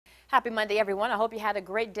Happy Monday, everyone. I hope you had a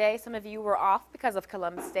great day. Some of you were off because of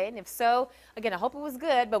Columbus Day, and if so, again, I hope it was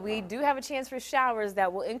good, but we do have a chance for showers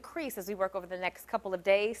that will increase as we work over the next couple of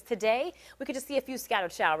days. Today, we could just see a few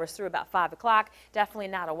scattered showers through about 5 o'clock. Definitely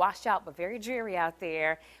not a washout, but very dreary out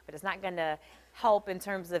there, but it's not going to help in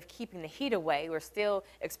terms of keeping the heat away. We're still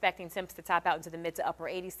expecting temps to top out into the mid to upper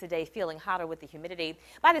 80s today, feeling hotter with the humidity.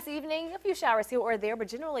 By this evening, a few showers here or there, but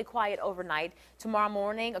generally quiet overnight. Tomorrow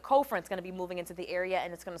morning, a cold front's going to be moving into the area,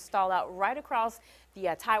 and it's going to stall out right across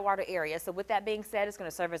the Tidewater area. So with that being said, it's going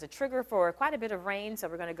to serve as a trigger for quite a bit of rain. So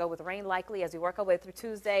we're going to go with rain likely as we work our way through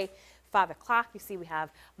Tuesday. 5 o'clock, you see we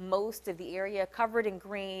have most of the area covered in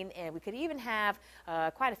green, and we could even have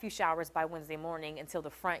quite a few showers by Wednesday morning until the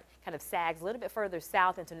front kind of sags a little bit further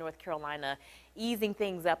south into North Carolina, easing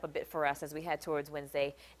things up a bit for us as we head towards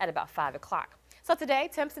Wednesday at about 5 o'clock. So today,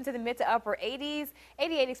 temps into the mid to upper 80s,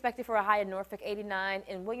 88 expected for a high in Norfolk, 89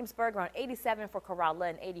 in Williamsburg, around 87 for Corolla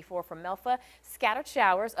and 84 for Melfa. Scattered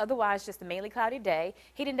showers, otherwise just a mainly cloudy day.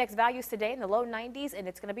 Heat index values today in the low 90s, and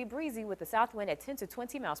it's going to be breezy with the south wind at 10 to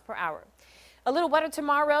 20 miles per hour. A little wetter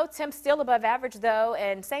tomorrow, temps still above average though,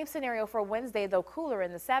 and same scenario for Wednesday, though cooler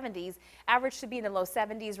in the 70s. Average should be in the low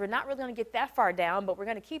 70s. We're not really going to get that far down, but we're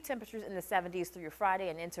going to keep temperatures in the 70s through your Friday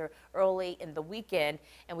and into early in the weekend.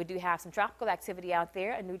 And we do have some tropical activity out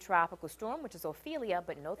there, a new tropical storm, which is Ophelia,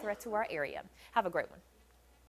 but no threat to our area. Have a great one.